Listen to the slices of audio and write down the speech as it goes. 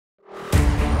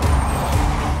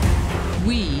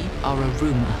are a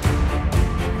rumor.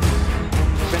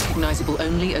 Recognizable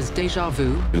only as déjà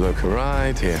vu. You look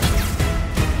right here.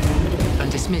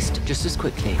 And dismissed just as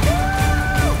quickly.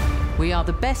 We are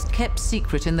the best kept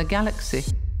secret in the galaxy.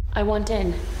 I want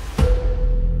in.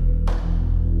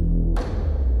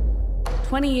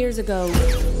 20 years ago,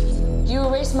 you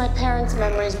erased my parents'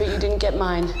 memories, but you didn't get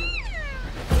mine.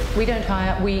 We don't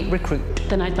hire, we recruit.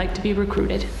 Then I'd like to be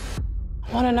recruited.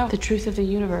 I want to know the truth of the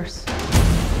universe.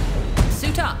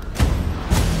 Suit up.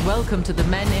 Welcome to the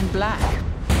Men in Black.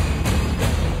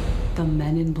 The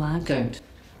Men in Black?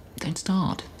 Don't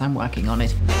start. I'm working on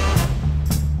it.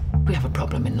 We have a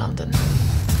problem in London.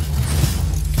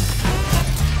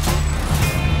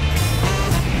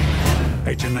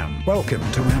 H&M, welcome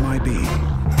to MIB.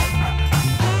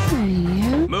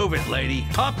 Move it, lady.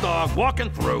 Top dog walking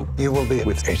through. You will be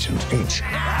with Agent H.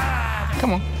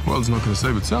 Come on. World's not going to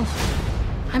save itself.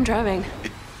 I'm driving.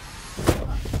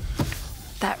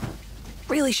 That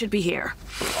really should be here.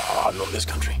 Oh, not this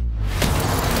country.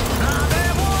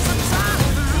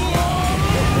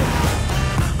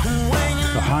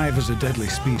 The Hive is a deadly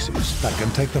species that can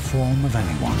take the form of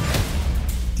anyone,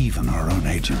 even our own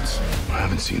agents. I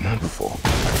haven't seen that before.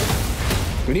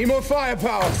 We need more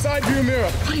firepower. Side view mirror.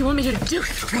 What do you want me to do?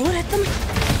 Throw it at them?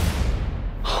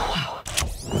 Oh, wow.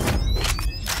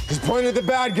 Just point at the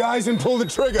bad guys and pull the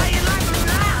trigger.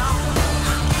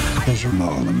 Those are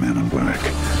all the Men in Black.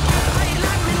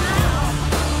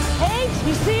 Hey,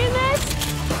 you seeing this?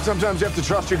 Sometimes you have to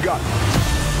trust your gut.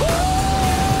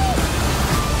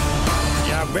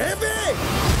 Yeah,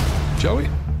 baby! Joey?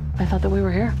 I thought that we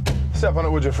were here. Step on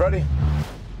it, would you, Freddy?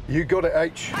 You go to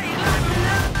H.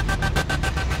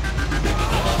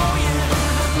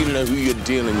 You know who you're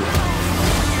dealing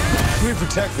with. We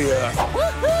protect the Earth.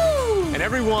 Woohoo! And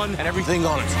everyone and everything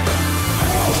on it.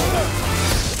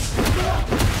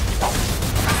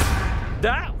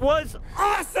 That was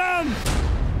awesome!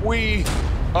 We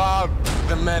are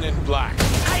the Men in Black.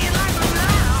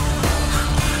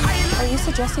 Are you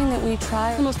suggesting that we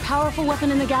try the most powerful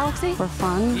weapon in the galaxy? For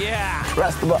fun? Yeah.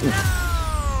 Press the button.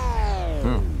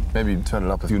 Maybe turn it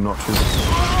up a few notches.